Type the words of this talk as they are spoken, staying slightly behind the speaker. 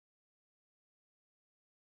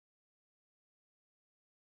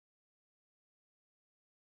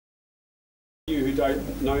You who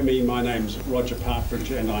don't know me, my name's Roger Partridge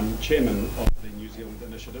and I'm chairman of the New Zealand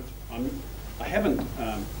Initiative. I haven't,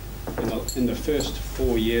 in the first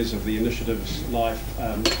 4 years of the initiative's life,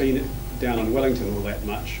 been down in Wellington all that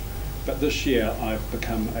much, but this year I've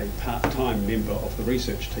become a part-time member of the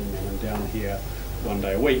research team and I'm down here 1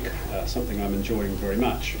 day a week, something I'm enjoying very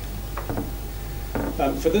much.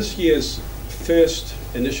 For this year's first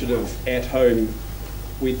initiative at home,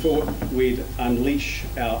 we thought we'd unleash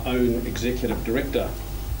our own executive director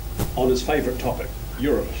on his favourite topic,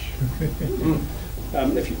 Europe.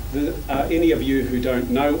 Any of you who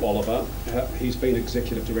don't know Oliver, he's been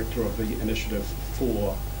executive director of the initiative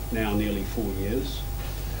for now nearly 4 years.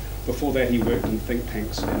 Before that he worked in think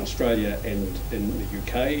tanks in Australia and in the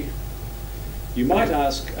UK. You might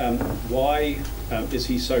ask, why is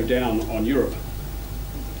he so down on Europe?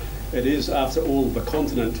 It is, after all, the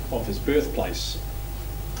continent of his birthplace.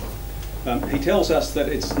 He tells us that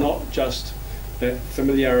it's not just that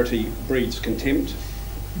familiarity breeds contempt.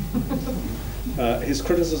 His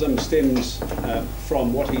criticism stems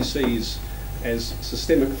from what he sees as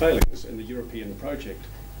systemic failings in the European project.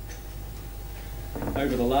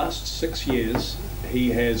 Over the last 6 years,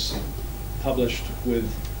 he has published with,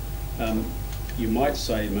 you might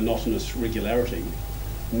say, monotonous regularity,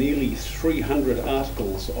 nearly 300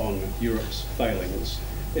 articles on Europe's failings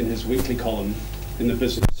in his weekly column in the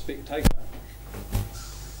Business Spectator.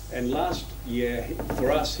 And last year,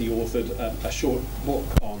 for us, he authored a short book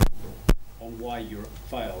on why Europe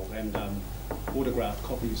failed, and autographed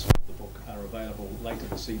copies of the book are available later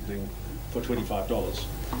this evening for $25.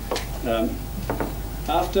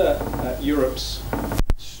 After Europe's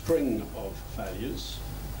string of failures,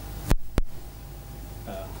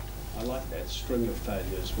 I like that, string of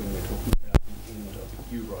failures, when we're talking about the end of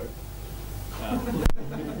Europe.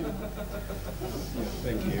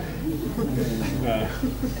 Thank you.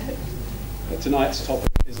 Tonight's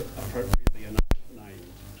topic is appropriately enough named.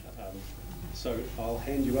 So I'll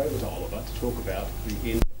hand you over to Oliver to talk about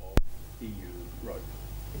the end of EU rope.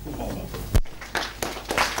 Oliver.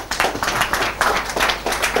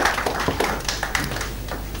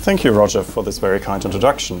 Thank you, Roger, for this very kind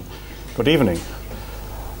introduction. Good evening.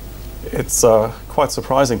 It's quite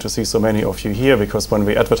surprising to see so many of you here, because when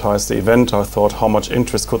we advertised the event, I thought, how much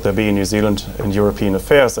interest could there be in New Zealand in European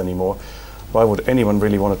affairs anymore? Why would anyone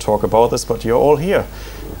really want to talk about this? But you're all here,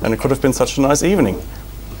 and it could have been such a nice evening.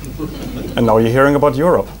 And now you're hearing about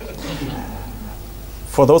Europe.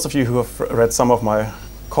 For those of you who have read some of my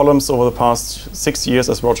columns over the past 6 years,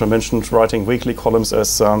 as Roger mentioned, writing weekly columns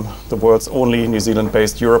as the world's only New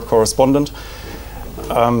Zealand-based Europe correspondent,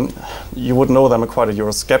 you would know that I'm quite a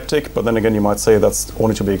Eurosceptic, but then again you might say that's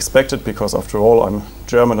only to be expected, because after all I'm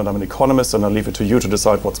German and I'm an economist, and I leave it to you to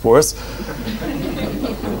decide what's worse.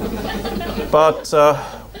 But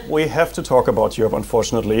we have to talk about Europe,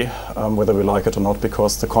 unfortunately, whether we like it or not,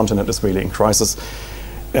 because the continent is really in crisis.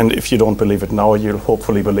 And if you don't believe it now, you'll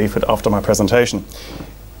hopefully believe it after my presentation.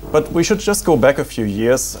 But we should just go back a few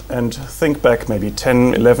years and think back maybe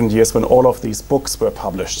 10, 11 years when all of these books were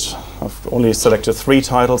published. I've only selected 3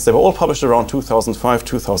 titles. They were all published around 2005,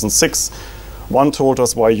 2006. One told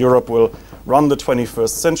us why Europe will run the 21st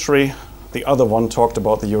century. The other one talked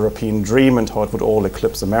about the European dream and how it would all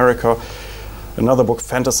eclipse America. Another book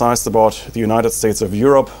fantasized about the United States of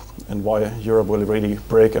Europe and why Europe will really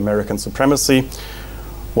break American supremacy.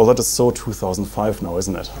 Well, that is so 2005 now,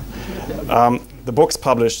 isn't it? The books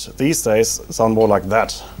published these days sound more like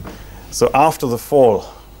that. So After the Fall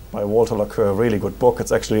by Walter Laqueur, a really good book.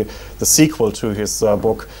 It's actually the sequel to his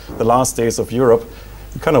book, The Last Days of Europe.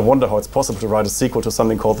 You kind of wonder how it's possible to write a sequel to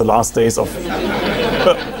something called The Last Days of...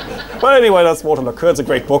 but anyway, that's Walter Laqueur. It's a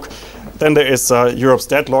great book. Then there is Europe's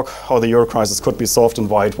Deadlock, How the Euro Crisis Could Be Solved and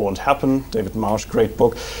Why It Won't Happen. David Marsh, great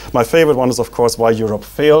book. My favorite one is, of course, Why Europe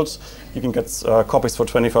Failed. You can get copies for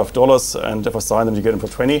 $25, and if I sign them, you get them for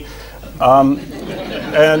 20.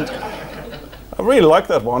 And I really like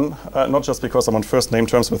that one, not just because I'm on first name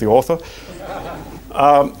terms with the author.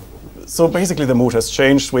 So basically the mood has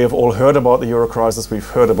changed. We have all heard about the Euro crisis. We've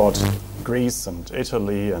heard about Greece and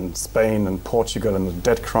Italy and Spain and Portugal and the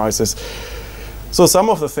debt crisis. So some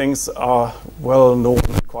of the things are well known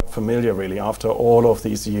and quite familiar, really, after all of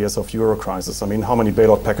these years of Euro crisis. I mean, how many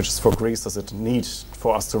bailout packages for Greece does it need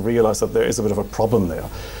for us to realize that there is a bit of a problem there?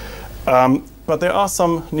 But there are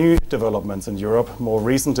some new developments in Europe, more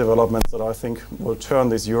recent developments that I think will turn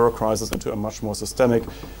this Euro crisis into a much more systemic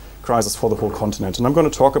crisis for the whole continent. And I'm going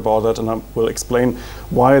to talk about that, and I will explain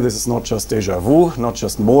why this is not just déjà vu, not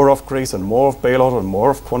just more of Greece and more of bailout and more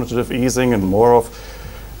of quantitative easing and more of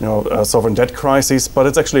sovereign debt crises, but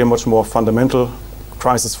it's actually a much more fundamental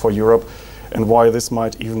crisis for Europe. and why this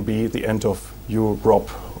might even be the end of Europe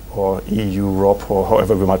or EU-Rope, or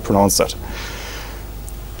however we might pronounce that.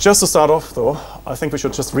 Just to start off, though, I think we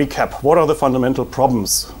should just recap. What are the fundamental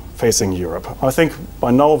problems facing Europe? I think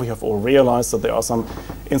by now we have all realized that there are some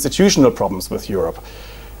institutional problems with Europe.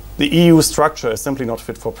 The EU structure is simply not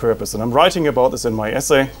fit for purpose, and I'm writing about this in my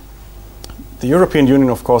essay. The European Union,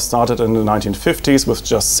 of course, started in the 1950s with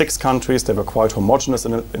just 6 countries. They were quite homogeneous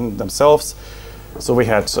in themselves. So we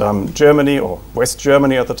had Germany, or West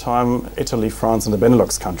Germany at the time, Italy, France, and the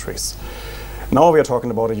Benelux countries. Now we are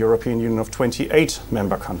talking about a European Union of 28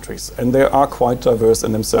 member countries, and they are quite diverse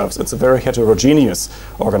in themselves. It's a very heterogeneous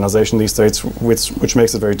organization these days, which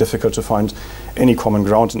makes it very difficult to find any common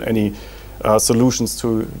ground and any solutions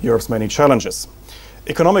to Europe's many challenges.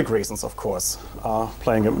 Economic reasons, of course, are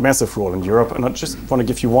playing a massive role in Europe, and I just want to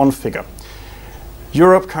give you one figure.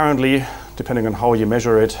 Europe currently, depending on how you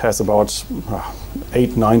measure it, has about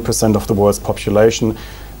 8–9% of the world's population.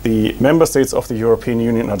 The member states of the European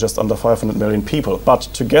Union are just under 500 million people, but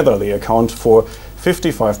together they account for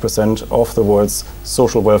 55% of the world's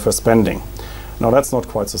social welfare spending. Now that's not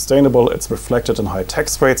quite sustainable. It's reflected in high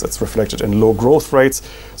tax rates, it's reflected in low growth rates,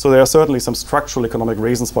 so there are certainly some structural economic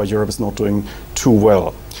reasons why Europe is not doing too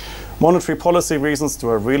well. Monetary policy reasons, do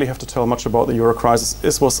I really have to tell much about the euro crisis?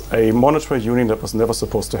 This was a monetary union that was never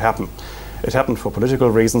supposed to happen. It happened for political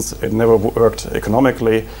reasons, it never worked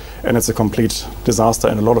economically, and it's a complete disaster,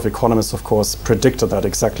 and a lot of economists, of course, predicted that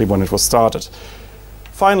exactly when it was started.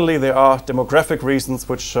 Finally, there are demographic reasons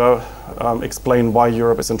which explain why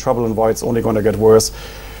Europe is in trouble and why it's only going to get worse.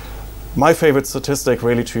 My favorite statistic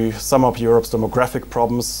really to sum up Europe's demographic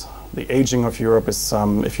problems, the aging of Europe is,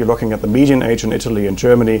 if you're looking at the median age in Italy and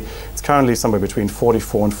Germany, it's currently somewhere between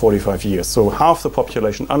 44 and 45 years. So half the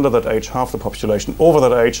population under that age, half the population over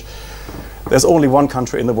that age. There's only one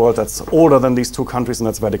country in the world that's older than these 2 countries, and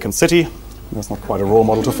that's Vatican City. That's not quite a role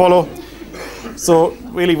model to follow. So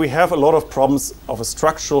really we have a lot of problems of a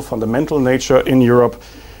structural, fundamental nature in Europe,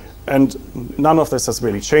 and none of this has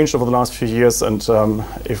really changed over the last few years, and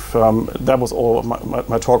if that was all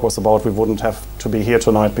my talk was about, we wouldn't have to be here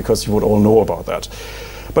tonight because you would all know about that.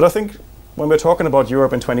 But I think when we're talking about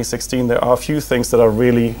Europe in 2016, there are a few things that are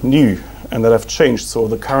really new and that have changed. So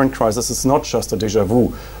the current crisis is not just a déjà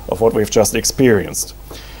vu of what we've just experienced.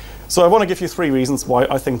 So I want to give you 3 reasons why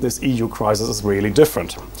I think this EU crisis is really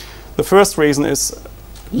different. The first reason is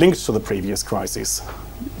linked to the previous crises.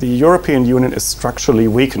 The European Union is structurally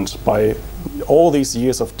weakened by all these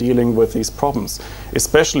years of dealing with these problems,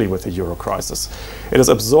 especially with the euro crisis. It has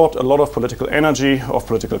absorbed a lot of political energy, of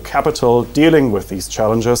political capital, dealing with these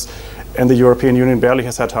challenges, and the European Union barely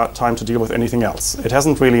has had time to deal with anything else. It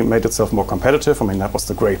hasn't really made itself more competitive. I mean, that was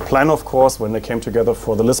the great plan, of course, when they came together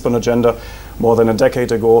for the Lisbon agenda more than a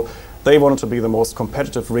decade ago. They wanted to be the most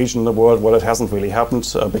competitive region in the world. Well, it hasn't really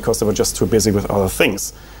happened because they were just too busy with other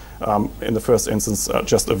things. In the first instance,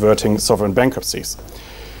 just averting sovereign bankruptcies.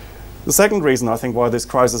 The second reason I think why this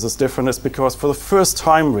crisis is different is because for the first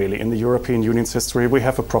time really in the European Union's history, we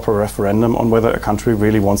have a proper referendum on whether a country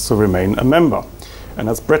really wants to remain a member, and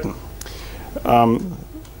that's Britain.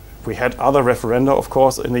 We had other referenda, of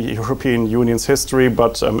course, in the European Union's history,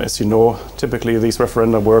 but as you know, typically these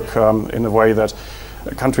referenda work in a way that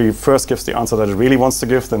a country first gives the answer that it really wants to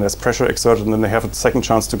give, then there's pressure exerted, and then they have a second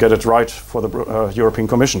chance to get it right for the European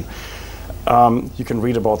Commission. You can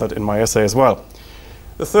read about that in my essay as well.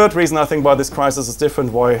 The third reason I think why this crisis is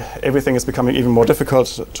different, why everything is becoming even more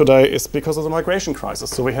difficult today, is because of the migration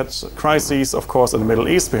crisis. So we had crises, of course, in the Middle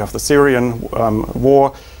East. We have the Syrian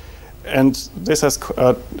war. And this has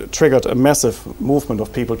triggered a massive movement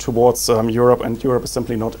of people towards Europe, and Europe is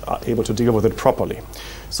simply not able to deal with it properly.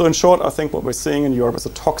 So in short, I think what we're seeing in Europe is a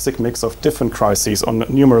toxic mix of different crises on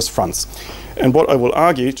numerous fronts. And what I will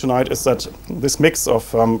argue tonight is that this mix of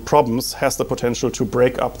problems has the potential to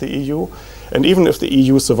break up the EU. And even if the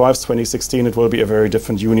EU survives 2016, it will be a very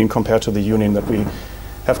different union compared to the union that we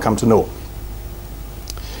have come to know.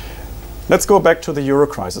 Let's go back to the euro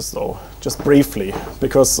crisis, though, just briefly,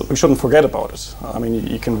 because we shouldn't forget about it. I mean,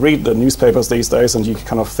 you can read the newspapers these days and you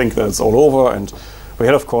kind of think that it's all over. And we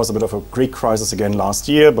had, of course, a bit of a Greek crisis again last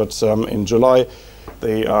year, but in July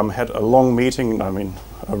they had a long meeting, I mean,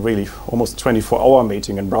 a really almost 24-hour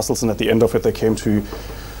meeting in Brussels, and at the end of it they came to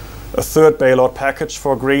a third bailout package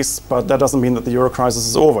for Greece, but that doesn't mean that the euro crisis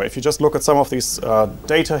is over. If you just look at some of these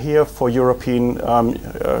data here for European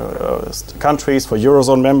countries, for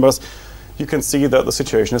Eurozone members, you can see that the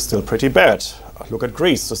situation is still pretty bad. Look at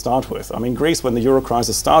Greece to start with. I mean, Greece, when the euro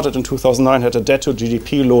crisis started in 2009, had a debt to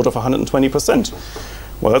GDP load of 120%.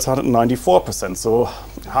 Well, that's 194%, so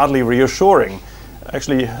hardly reassuring.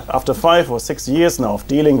 Actually, after 5 or 6 years now of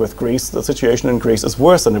dealing with Greece, the situation in Greece is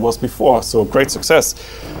worse than it was before, so great success.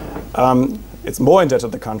 It's more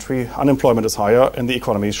indebted, the country, unemployment is higher, and the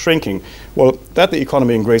economy is shrinking. Well, that the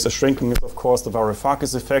economy in Greece is shrinking is, of course, the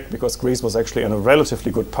Varoufakis effect, because Greece was actually on a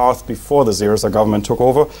relatively good path before the Syriza government took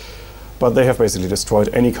over, but they have basically destroyed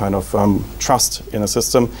any kind of trust in a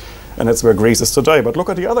system, and that's where Greece is today. But look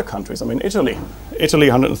at the other countries. I mean, Italy,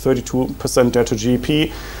 132% debt to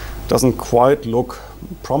GDP, doesn't quite look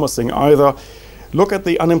promising either. Look at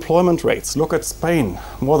the unemployment rates. Look at Spain,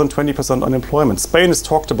 more than 20% unemployment. Spain is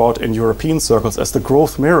talked about in European circles as the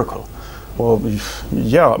growth miracle. Well,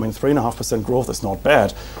 yeah, I mean, 3.5% growth is not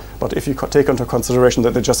bad. But if you take into consideration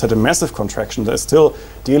that they just had a massive contraction, they're still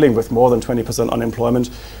dealing with more than 20% unemployment,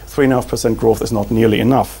 3.5% growth is not nearly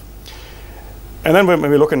enough. And then when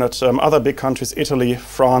we're looking at other big countries, Italy,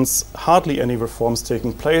 France, hardly any reforms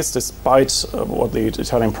taking place, despite what the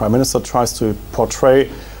Italian Prime Minister tries to portray.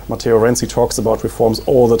 Matteo Renzi talks about reforms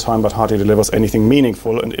all the time, but hardly delivers anything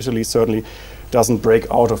meaningful. And Italy certainly doesn't break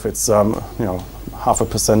out of its 0.5%,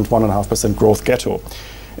 1.5% growth ghetto.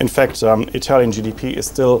 In fact, Italian GDP is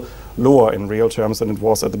still lower in real terms than it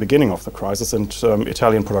was at the beginning of the crisis, and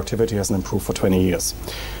Italian productivity hasn't improved for 20 years.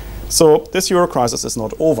 So this euro crisis is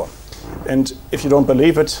not over. And if you don't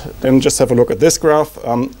believe it, then just have a look at this graph.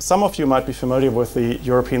 Some of you might be familiar with the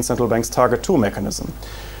European Central Bank's Target 2 mechanism.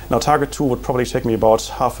 Now, Target 2 would probably take me about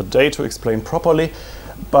half a day to explain properly,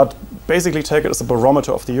 but basically take it as a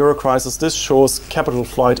barometer of the euro crisis. This shows capital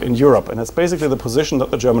flight in Europe, and it's basically the position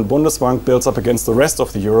that the German Bundesbank builds up against the rest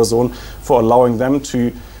of the eurozone for allowing them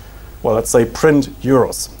to, well, let's say, print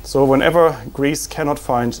euros. So whenever Greece cannot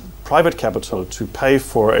find private capital to pay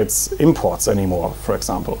for its imports anymore, for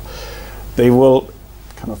example, they will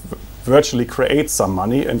kind of virtually create some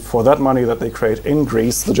money, and for that money that they create in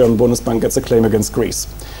Greece, the German Bundesbank gets a claim against Greece.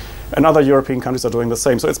 And other European countries are doing the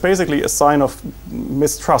same. So it's basically a sign of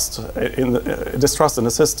distrust in the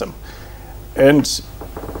system. And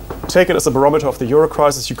take it as a barometer of the euro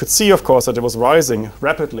crisis. You could see, of course, that it was rising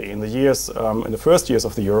rapidly in the years, in the first years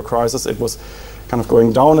of the euro crisis. It was kind of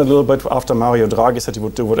going down a little bit after Mario Draghi said he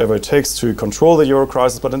would do whatever it takes to control the euro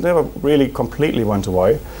crisis, but it never really completely went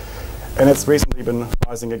away. And it's recently been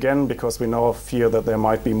rising again because we now fear that there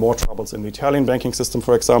might be more troubles in the Italian banking system,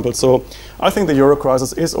 for example. So I think the euro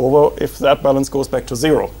crisis is over if that balance goes back to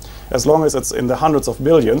zero. As long as it's in the hundreds of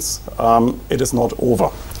billions, it is not over.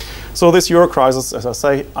 So this euro crisis, as I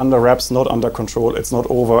say, under wraps, not under control. It's not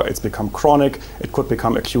over. It's become chronic. It could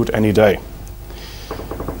become acute any day.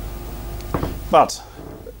 But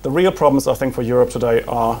the real problems, I think, for Europe today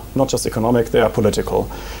are not just economic, they are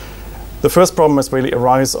political. The first problem is really a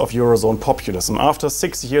rise of Eurozone populism. After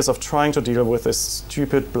 6 years of trying to deal with this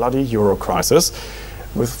stupid, bloody euro crisis,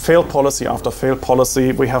 with failed policy after failed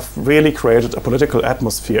policy, we have really created a political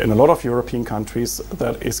atmosphere in a lot of European countries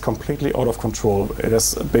that is completely out of control. It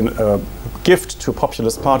has been a gift to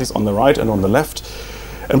populist parties on the right and on the left.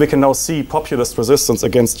 And we can now see populist resistance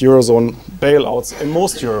against Eurozone bailouts in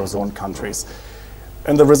most Eurozone countries.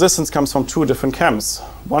 And the resistance comes from two different camps.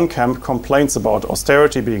 One camp complains about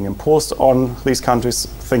austerity being imposed on these countries.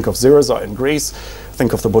 Think of Syriza in Greece,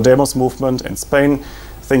 think of the Podemos movement in Spain,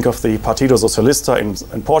 think of the Partido Socialista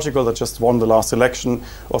in Portugal that just won the last election,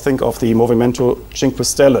 or think of the Movimento Cinque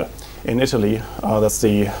Stelle in Italy. That's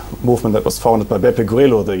the movement that was founded by Beppe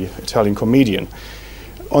Grillo, the Italian comedian.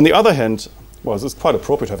 On the other hand, well, it's quite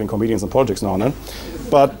appropriate having comedians in politics now and then,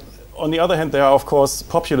 but on the other hand, there are, of course,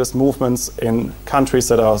 populist movements in countries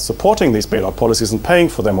that are supporting these bailout policies and paying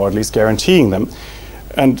for them, or at least guaranteeing them.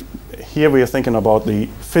 And here we are thinking about the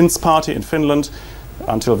Finns party in Finland.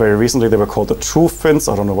 Until very recently, they were called the True Finns.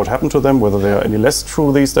 I don't know what happened to them, whether they are any less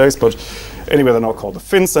true these days, but anyway, they're now called the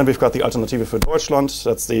Finns. And we've got the Alternative für Deutschland.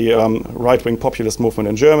 That's the right-wing populist movement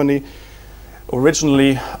in Germany.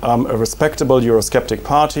 Originally a respectable Eurosceptic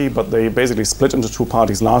party, but they basically split into two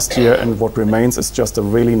parties last year, and what remains is just a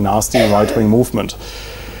really nasty right-wing movement.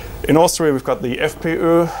 In Austria, we've got the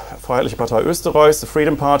FPÖ, Freiheitliche Partei Österreichs, the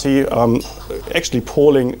Freedom Party, actually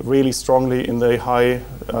polling really strongly in the high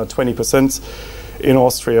 20% in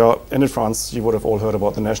Austria. And in France, you would have all heard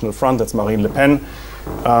about the National Front, that's Marine Le Pen.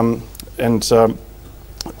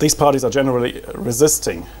 These parties are generally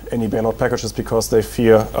resisting any bailout packages because they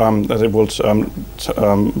fear that it will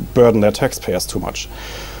burden their taxpayers too much.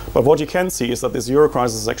 But what you can see is that this euro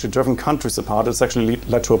crisis has actually driven countries apart. It's actually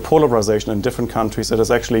led to a polarization in different countries. It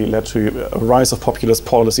has actually led to a rise of populist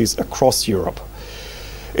policies across Europe.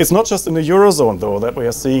 It's not just in the Eurozone, though, that we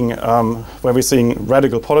are seeing, where we're seeing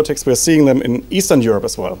radical politics. We're seeing them in Eastern Europe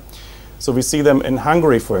as well. So we see them in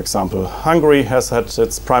Hungary, for example. Hungary has had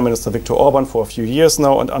its Prime Minister Viktor Orban for a few years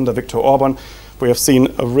now, and under Viktor Orban, we have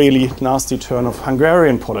seen a really nasty turn of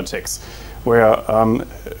Hungarian politics, where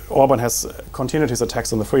Orban has continued his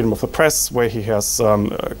attacks on the freedom of the press, where he has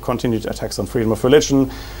continued attacks on freedom of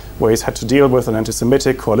religion, where he's had to deal with an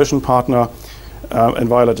anti-Semitic coalition partner and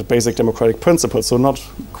violated basic democratic principles, so not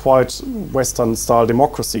quite Western-style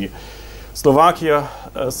democracy. Slovakia,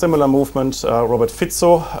 a similar movement, Robert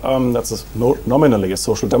Fico, that's nominally a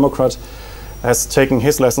social democrat, has taken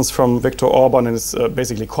his lessons from Viktor Orban and is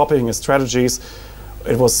basically copying his strategies.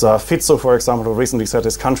 It was Fico, for example, who recently said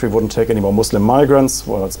his country wouldn't take any more Muslim migrants.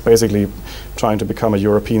 Well, it's basically trying to become a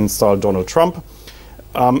European-style Donald Trump.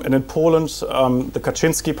 And in Poland, the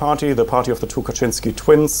Kaczynski party, the party of the two Kaczynski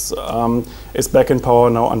twins, is back in power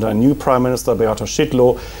now under a new prime minister, Beata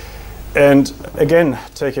Szydło. And again,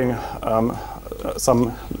 taking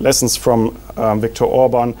some lessons from Viktor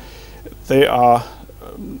Orban, they are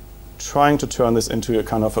trying to turn this into a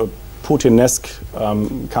kind of a Putin-esque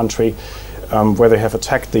country, where they have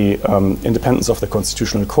attacked the independence of the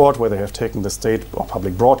constitutional court, where they have taken the state or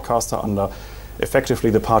public broadcaster under effectively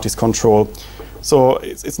the party's control. So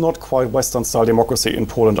it's not quite Western-style democracy in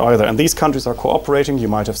Poland either. And these countries are cooperating. You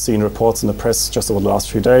might have seen reports in the press just over the last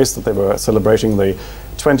few days that they were celebrating the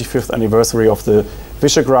 25th anniversary of the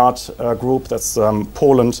Visegrad group. That's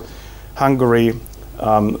Poland, Hungary,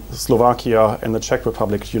 Slovakia and the Czech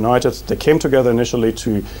Republic united. They came together initially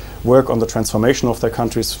to work on the transformation of their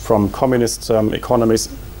countries from communist economies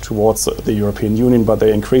towards the European Union, but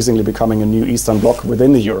they're increasingly becoming a new Eastern Bloc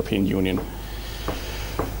within the European Union.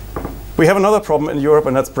 We have another problem in Europe,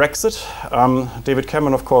 and that's Brexit. David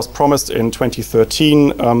Cameron, of course, promised in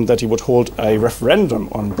 2013 that he would hold a referendum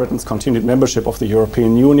on Britain's continued membership of the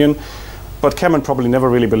European Union. But Cameron probably never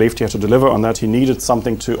really believed he had to deliver on that. He needed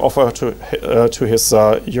something to offer to his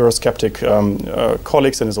Eurosceptic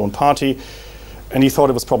colleagues in his own party. And he thought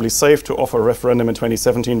it was probably safe to offer a referendum in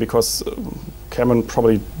 2017 because Cameron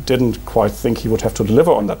probably didn't quite think he would have to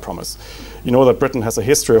deliver on that promise. You know that Britain has a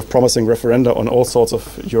history of promising referenda on all sorts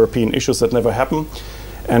of European issues that never happen.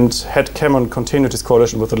 And had Cameron continued his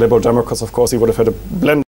coalition with the Liberal Democrats, of course, he would have had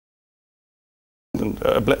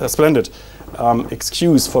a splendid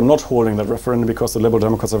excuse for not holding that referendum because the Liberal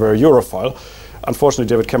Democrats are very Europhile. Unfortunately,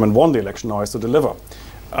 David Cameron won the election, now he has to deliver.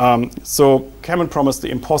 So Cameron promised the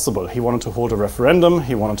impossible. He wanted to hold a referendum,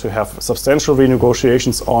 he wanted to have substantial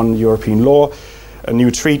renegotiations on European law, a new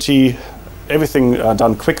treaty, everything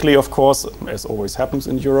done quickly, of course, as always happens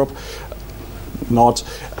in Europe.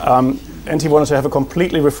 And he wanted to have a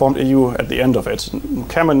completely reformed EU at the end of it.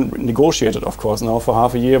 Cameron negotiated, of course, now for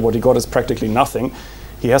half a year. What he got is practically nothing.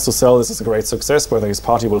 He has to sell this as a great success. Whether his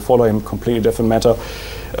party will follow him, completely different matter.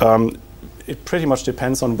 It pretty much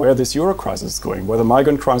depends on where this euro crisis is going, where the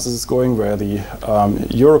migrant crisis is going, where the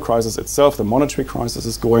euro crisis itself, the monetary crisis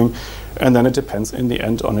is going. And then it depends in the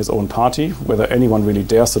end on his own party, whether anyone really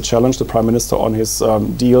dares to challenge the Prime Minister on his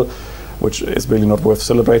deal, which is really not worth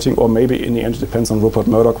celebrating, or maybe in the end it depends on Rupert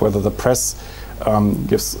Murdoch whether the press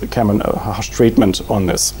gives Cameron a harsh treatment on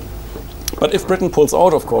this. But if Britain pulls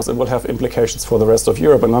out, of course, it will have implications for the rest of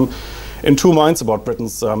Europe, and I'm in two minds about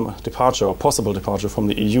Britain's departure or possible departure from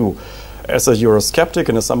the EU. As a Eurosceptic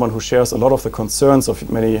and as someone who shares a lot of the concerns of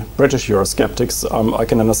many British Eurosceptics, I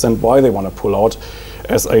can understand why they want to pull out.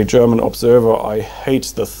 As a German observer, I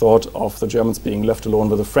hate the thought of the Germans being left alone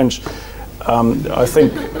with the French. I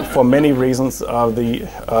think for many reasons the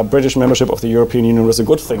British membership of the European Union was a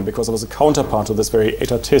good thing because it was a counterpart to this very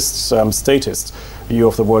etatist, statist view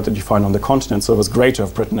of the world that you find on the continent, so it was great to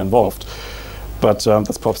have Britain involved. But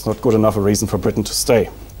that's perhaps not good enough a reason for Britain to stay.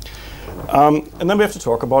 And then we have to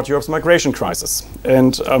talk about Europe's migration crisis.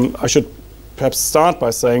 And I should perhaps start by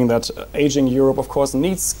saying that aging Europe, of course,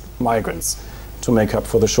 needs migrants to make up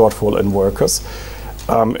for the shortfall in workers.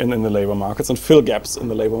 In the labor markets and fill gaps in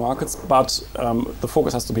the labor markets, but the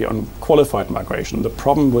focus has to be on qualified migration. The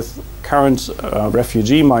problem with current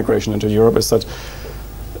refugee migration into Europe is that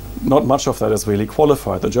not much of that is really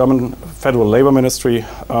qualified. The German Federal Labor Ministry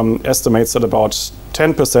estimates that about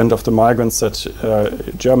 10% of the migrants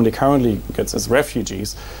that Germany currently gets as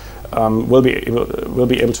refugees will be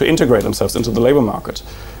able to integrate themselves into the labor market,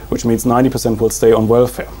 which means 90% will stay on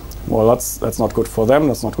welfare. Well, that's not good for them,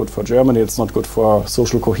 that's not good for Germany, it's not good for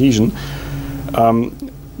social cohesion.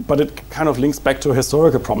 But it kind of links back to a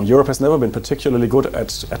historical problem. Europe has never been particularly good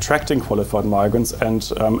at attracting qualified migrants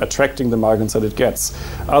and attracting the migrants that it gets.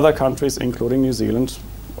 Other countries, including New Zealand,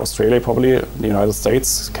 Australia probably, the United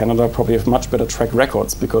States, Canada probably have much better track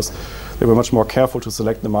records because they were much more careful to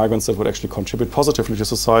select the migrants that would actually contribute positively to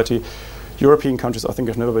society. European countries, I think,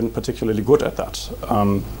 have never been particularly good at that.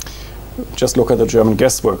 just look at the German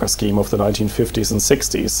guest worker scheme of the 1950s and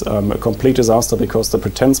 60s. A complete disaster, because the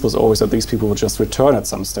pretense was always that these people would just return at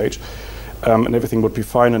some stage and everything would be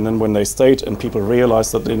fine. And then when they stayed and people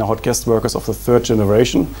realized that they now had guest workers of the third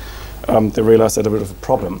generation, they realized they had a bit of a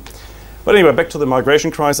problem. But anyway, back to the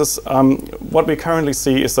migration crisis. What we currently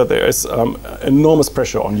see is that there is enormous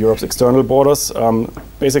pressure on Europe's external borders,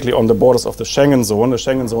 basically on the borders of the Schengen zone. The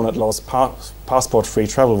Schengen zone that allows passport-free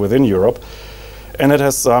travel within Europe. And it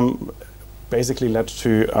has basically led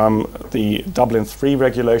to the Dublin III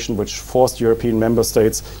regulation, which forced European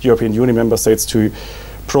Union member states to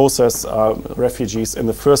process refugees in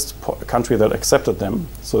the first country that accepted them.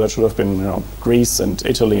 So that should have been Greece and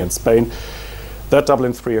Italy and Spain. That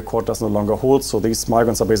Dublin III Accord does no longer hold, so these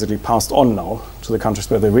migrants are basically passed on now to the countries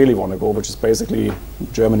where they really want to go, which is basically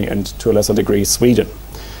Germany and, to a lesser degree, Sweden.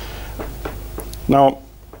 Now,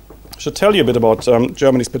 I should tell you a bit about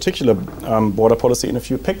Germany's particular border policy in a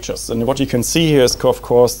few pictures. And what you can see here is, of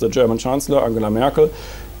course, the German Chancellor, Angela Merkel,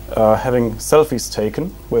 having selfies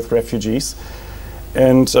taken with refugees.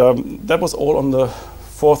 And that was all on the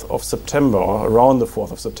 4th of September, or around the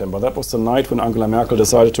 4th of September. That was the night when Angela Merkel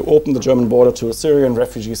decided to open the German border to Syrian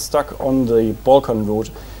refugees stuck on the Balkan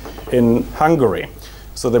route in Hungary.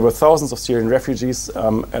 So there were thousands of Syrian refugees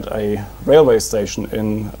at a railway station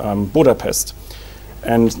in Budapest.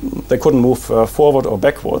 And they couldn't move forward or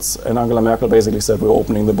backwards. And Angela Merkel basically said, we're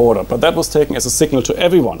opening the border. But that was taken as a signal to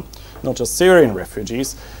everyone, not just Syrian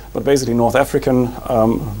refugees, but basically North African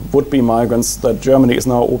would-be migrants, that Germany is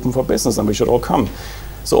now open for business and we should all come.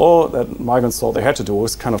 So all that migrants thought they had to do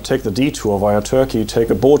was kind of take the detour via Turkey,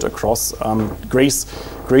 take a boat across Greece.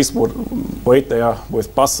 Greece would wait there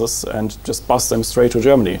with buses and just bus them straight to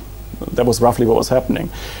Germany. That was roughly what was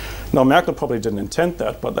happening. Now, Merkel probably didn't intend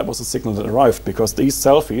that, but that was a signal that arrived, because these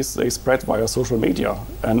selfies, they spread via social media.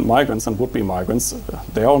 And migrants and would-be migrants,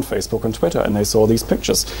 they are on Facebook and Twitter, and they saw these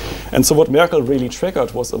pictures. And so what Merkel really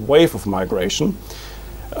triggered was a wave of migration,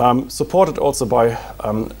 supported also by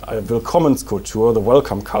a Willkommenskultur, the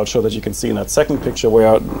welcome culture that you can see in that second picture,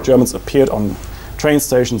 where Germans appeared on train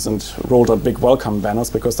stations and rolled out big welcome banners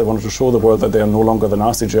because they wanted to show the world that they are no longer the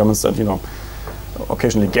Nazi Germans that,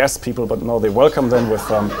 occasionally gas people, but no, they welcome them with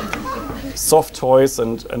soft toys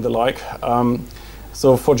and the like.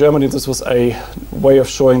 So for Germany, this was a way of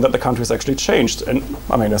showing that the country has actually changed. And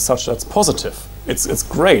I mean, as such, that's positive. It's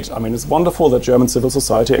great. I mean, it's wonderful that German civil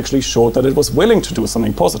society actually showed that it was willing to do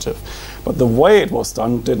something positive. But the way it was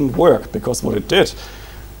done didn't work, because what it did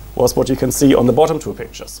was what you can see on the bottom two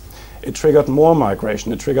pictures. It triggered more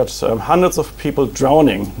migration. It triggered hundreds of people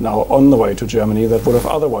drowning now on the way to Germany that would have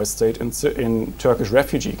otherwise stayed in Turkish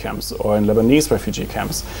refugee camps or in Lebanese refugee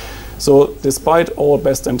camps. So despite all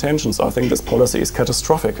best intentions, I think this policy is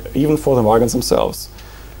catastrophic, even for the migrants themselves.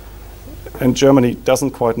 And Germany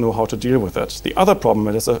doesn't quite know how to deal with that. The other problem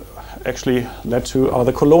it has actually led to are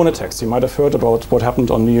the Cologne attacks. You might have heard about what happened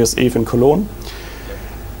on New Year's Eve in Cologne.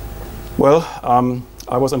 Well,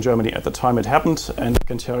 I was in Germany at the time it happened, and I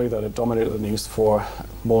can tell you that it dominated the news for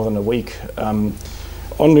more than a week. On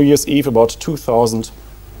New Year's Eve, about 2,000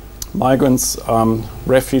 migrants,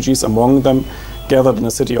 refugees among them, gathered in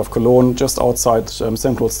the city of Cologne, just outside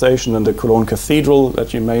Central Station and the Cologne Cathedral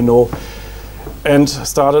that you may know, and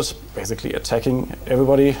started basically attacking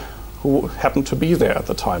everybody who happened to be there at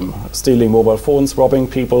the time, stealing mobile phones, robbing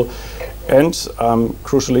people, and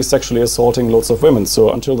crucially sexually assaulting lots of women.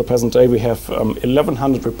 So until the present day we have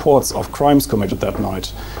 1,100 reports of crimes committed that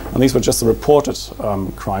night. And these were just the reported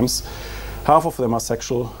crimes. Half of them are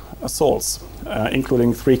sexual assaults,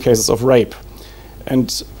 including 3 cases of rape. And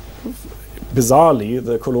bizarrely,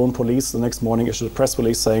 the Cologne police the next morning issued a press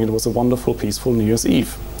release saying it was a wonderful, peaceful New Year's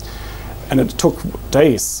Eve. And it took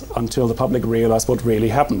days until the public realized what really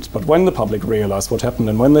happened. But when the public realized what happened,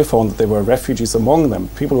 and when they found that there were refugees among them,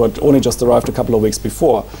 people who had only just arrived a couple of weeks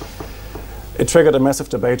before, it triggered a massive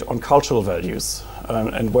debate on cultural values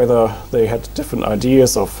and whether they had different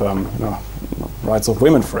ideas of rights of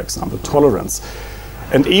women, for example, tolerance.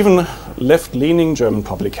 And even left-leaning German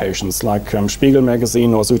publications like Spiegel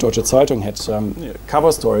magazine or Süddeutsche Zeitung had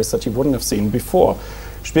cover stories that you wouldn't have seen before.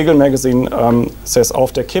 Spiegel magazine says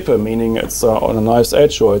auf der Kippe, meaning it's on a knife's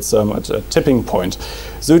edge or it's at a tipping point.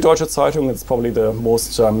 Süddeutsche Zeitung, it's probably the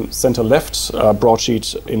most center-left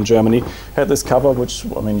broadsheet in Germany, had this cover, which,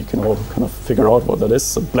 I mean, you can all kind of figure out what that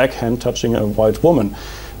is, a black hand touching a white woman.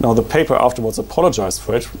 Now, the paper afterwards apologized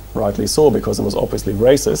for it, rightly so, because it was obviously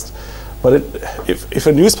racist. But if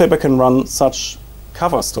a newspaper can run such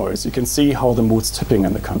cover stories, you can see how the mood's tipping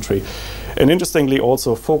in the country. And interestingly,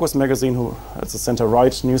 also Focus magazine, who it's a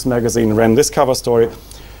center-right news magazine, ran this cover story.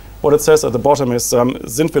 What it says at the bottom is,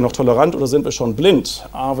 sind wir noch tolerant oder sind wir schon blind?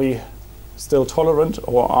 Are we still tolerant,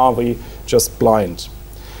 or are we just blind?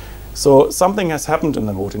 So something has happened in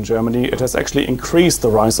the vote in Germany. It has actually increased the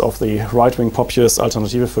rise of the right-wing populist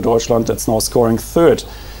Alternative für Deutschland that's now scoring third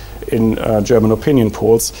in German opinion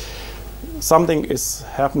polls. Something is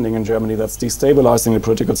happening in Germany that's destabilizing the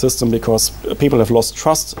political system because people have lost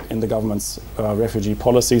trust in the government's refugee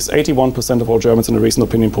policies. 81% of all Germans in a recent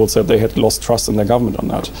opinion poll said they had lost trust in their government on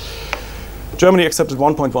that. Germany accepted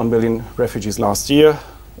 1.1 million refugees last year.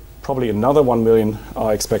 Probably another 1 million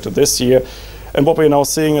are expected this year. And what we're now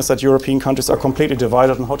seeing is that European countries are completely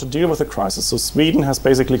divided on how to deal with the crisis. So Sweden has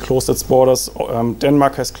basically closed its borders.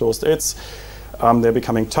 Denmark has closed its. They're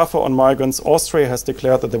becoming tougher on migrants. Austria has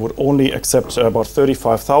declared that they would only accept about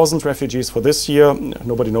 35,000 refugees for this year.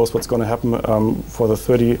 Nobody knows what's going to happen for the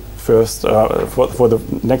 31st, for the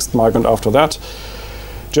next migrant after that.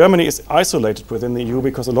 Germany is isolated within the EU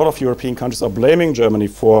because a lot of European countries are blaming Germany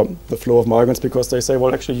for the flow of migrants because they say,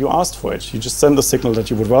 well, actually, you asked for it. You just send the signal that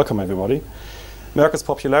you would welcome everybody. Merkel's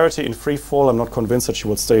popularity in free fall, I'm not convinced that she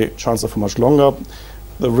will stay Chancellor for much longer.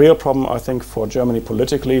 The real problem, I think, for Germany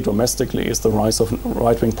politically, domestically, is the rise of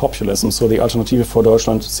right-wing populism. So the Alternative für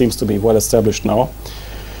Deutschland seems to be well established now.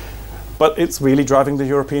 But it's really driving the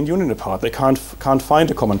European Union apart. They can't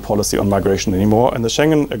find a common policy on migration anymore. And the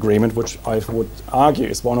Schengen Agreement, which I would argue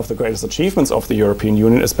is one of the greatest achievements of the European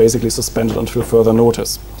Union, is basically suspended until further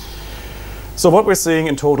notice. So what we're seeing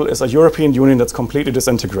in total is a European Union that's completely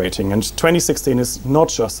disintegrating. And 2016 is not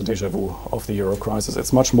just a déjà vu of the euro crisis.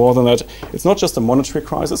 It's much more than that. It's not just a monetary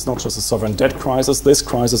crisis, not just a sovereign debt crisis. This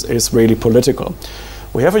crisis is really political.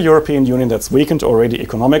 We have a European Union that's weakened already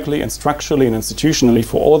economically and structurally and institutionally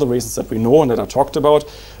for all the reasons that we know and that I talked about,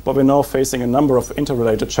 but we're now facing a number of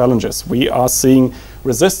interrelated challenges. We are seeing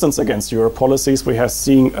resistance against euro policies. We are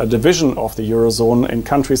seeing a division of the eurozone in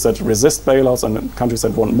countries that resist bailouts and countries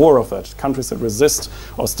that want more of that, countries that resist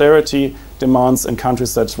austerity demands and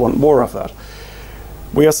countries that want more of that.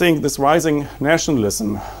 We are seeing this rising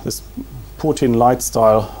nationalism, this Putin-light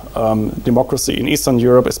style democracy in Eastern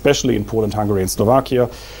Europe, especially in Poland, Hungary, and Slovakia.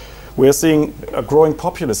 We are seeing a growing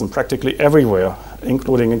populism practically everywhere,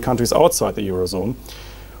 including in countries outside the Eurozone.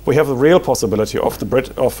 We have the real possibility of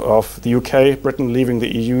the UK, Britain leaving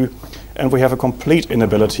the EU, and we have a complete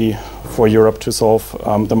inability for Europe to solve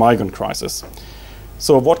the migrant crisis.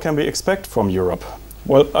 So what can we expect from Europe?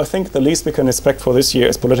 Well, I think the least we can expect for this year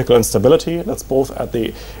is political instability. That's both at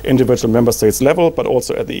the individual member states level, but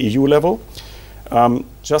also at the EU level.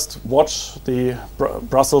 Just watch the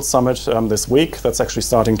Brussels summit this week. That's actually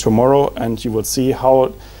starting tomorrow, and you will see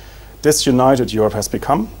how disunited Europe has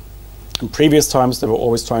become. In previous times, they were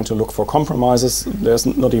always trying to look for compromises. There's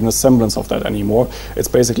not even a semblance of that anymore. It's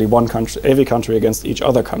basically one country, every country against each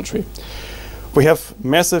other country. We have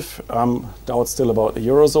massive doubts still about the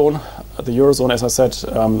Eurozone. The Eurozone, as I said,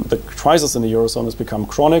 the crisis in the Eurozone has become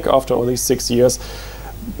chronic after all these 6 years.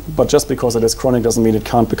 But just because it is chronic doesn't mean it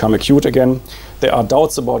can't become acute again. There are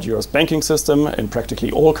doubts about Europe's banking system in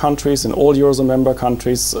practically all countries, in all Eurozone member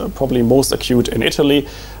countries, probably most acute in Italy.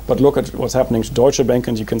 But look at what's happening to Deutsche Bank,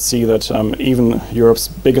 and you can see that even Europe's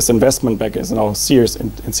biggest investment bank is now in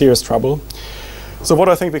serious trouble. So what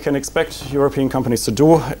I think we can expect European companies to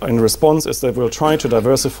do in response is they will try to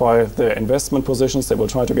diversify their investment positions. They will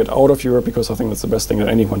try to get out of Europe because I think that's the best thing that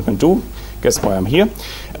anyone can do. Guess why I'm here.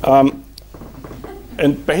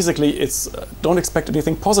 And basically, don't expect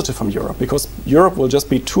anything positive from Europe because Europe will just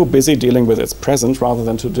be too busy dealing with its present rather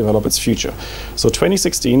than to develop its future. So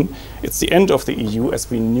 2016, it's the end of the EU as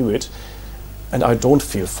we knew it, and I don't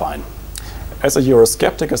feel fine. As a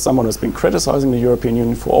Eurosceptic, as someone who's been criticizing the European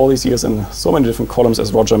Union for all these years in so many different columns,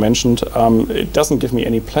 as Roger mentioned, it doesn't give me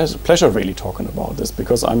any pleasure really talking about this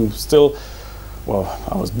because I'm still, well,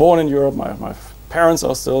 I was born in Europe, my parents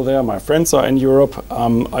are still there, my friends are in Europe.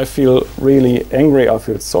 I feel really angry, I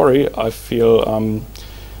feel sorry, I feel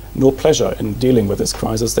no pleasure in dealing with this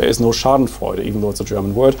crisis. There is no Schadenfreude, even though it's a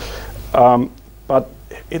German word. But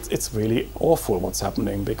it's really awful what's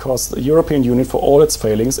happening because the European Union, for all its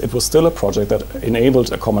failings, it was still a project that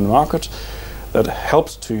enabled a common market, that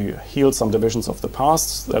helped to heal some divisions of the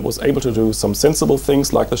past, that was able to do some sensible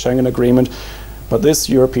things like the Schengen Agreement. But this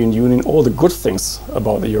European Union, all the good things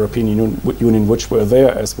about the European Union which were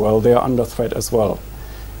there as well, they are under threat as well.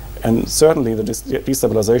 And certainly the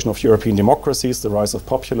destabilization of European democracies, the rise of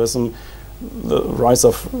populism, the rise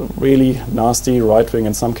of really nasty right-wing,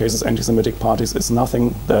 in some cases anti-Semitic parties, is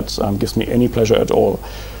nothing that gives me any pleasure at all.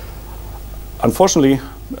 Unfortunately,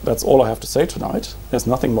 that's all I have to say tonight. There's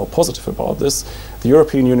nothing more positive about this. The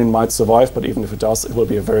European Union might survive, but even if it does, it will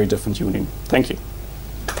be a very different union. Thank you.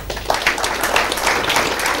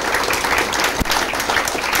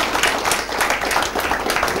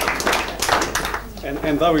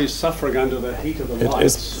 though he's suffering under the heat of the It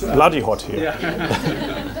lights. is bloody hot here.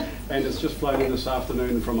 Yeah. And it's just flown in this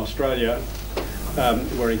afternoon from Australia,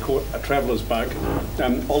 where he caught a traveller's bug.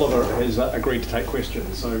 Oliver has agreed to take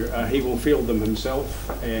questions, so he will field them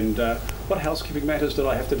himself. And what housekeeping matters did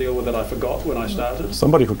I have to deal with that I forgot when I started?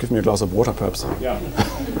 Somebody could give me a glass of water, perhaps. Yeah.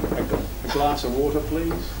 A glass of water,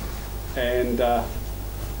 please. And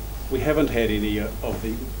we haven't had any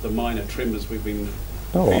of the minor tremors we've been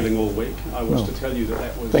feeling all week. I was to tell you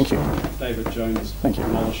that was Thank you. David Jones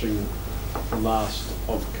demolishing the last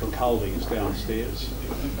of Kirkcaldy's downstairs,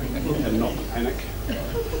 and not to panic,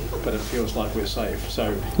 but it feels like we're safe.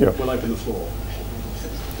 So we'll open the floor.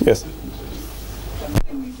 Yes. One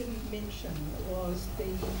thing you didn't mention was the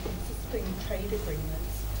existing trade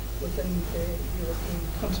agreements within the European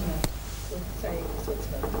continent with, say,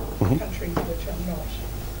 Switzerland, countries which are not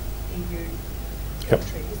EU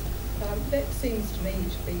countries. That seems to me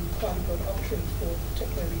to be quite a good option for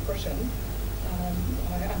particularly Britain.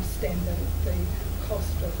 I understand the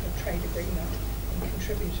cost of the trade agreement and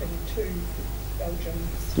contributing to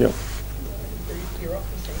Belgium's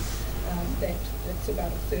bureaucracy, that's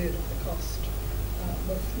about a third of the cost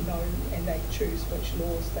and they choose which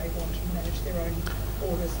laws they want to manage their own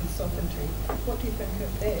borders and sovereignty. What do you think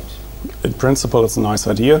of that? In principle, it's a nice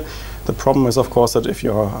idea. The problem is, of course, that if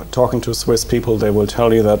you're talking to Swiss people, they will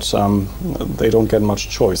tell you that they don't get much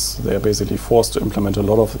choice. They're basically forced to implement a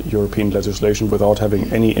lot of European legislation without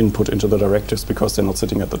having any input into the directives because they're not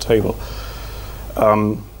sitting at the table.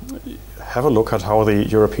 Have a look at how the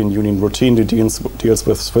European Union routinely deals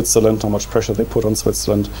with Switzerland, how much pressure they put on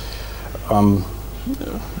Switzerland.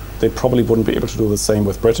 They probably wouldn't be able to do the same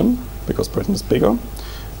with Britain because Britain is bigger.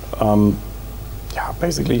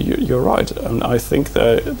 Basically, you're right. And I think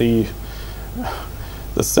that the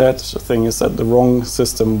sad thing is that the wrong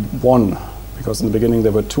system won, because in the beginning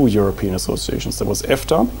there were two European associations. There was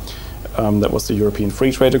EFTA, that was the European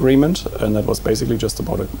Free Trade Agreement, and that was basically just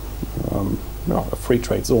about a free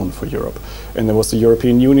trade zone for Europe. And there was the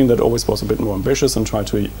European Union that always was a bit more ambitious and tried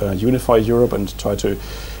to unify Europe and try to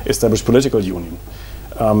establish political union.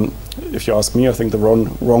 If you ask me, I think the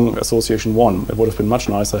wrong association won. It would have been much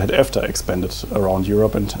nicer had EFTA expanded around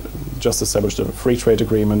Europe and just established a free trade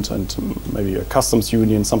agreement and maybe a customs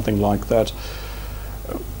union, something like that.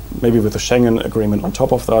 Maybe with a Schengen agreement on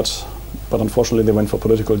top of that. But unfortunately, they went for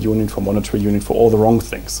political union, for monetary union, for all the wrong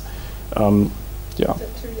things. Is it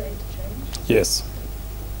too late to change? Yes,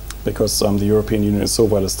 because the European Union is so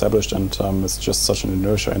well established and it's just such an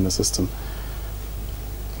inertia in the system.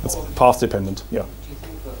 It's path dependent, yeah. Do you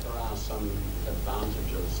think that there are some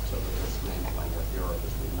advantages to the dismantling of Europe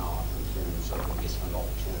as we know it in terms of investment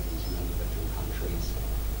opportunities in individual countries,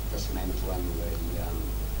 dismantling the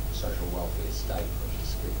social welfare state which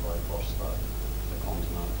is spread right across the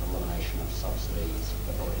continent, elimination of subsidies,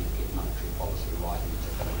 the ability to get monetary policy right in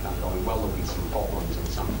particular countries? Well, there'll be some problems in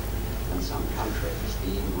some countries.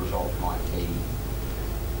 The end result might be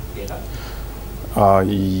better.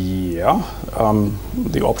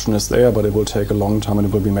 The option is there, but it will take a long time and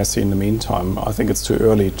it will be messy in the meantime. I think it's too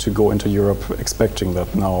early to go into Europe expecting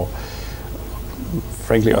that now.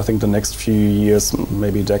 Frankly, I think the next few years,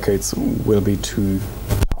 maybe decades, will be too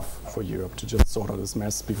tough for Europe to just sort out this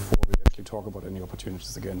mess before we actually talk about any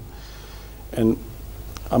opportunities again. And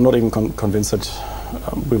I'm not even convinced that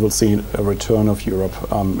we will see a return of Europe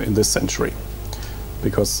in this century,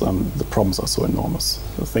 because the problems are so enormous.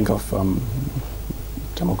 Think of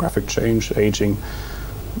demographic change, aging.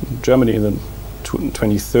 Germany in the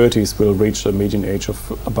 2030s will reach a median age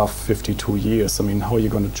of above 52 years. I mean, how are you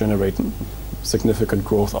going to generate significant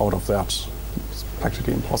growth out of that? It's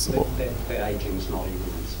practically impossible. That aging is not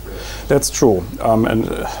even spread. That's true. And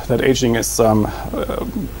that aging is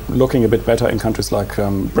looking a bit better in countries like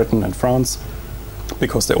Britain and France,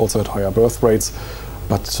 because they also had higher birth rates.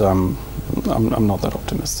 But I'm not that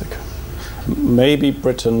optimistic. Maybe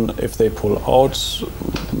Britain, if they pull out,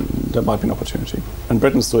 there might be an opportunity. And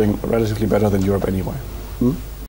Britain's doing relatively better than Europe anyway.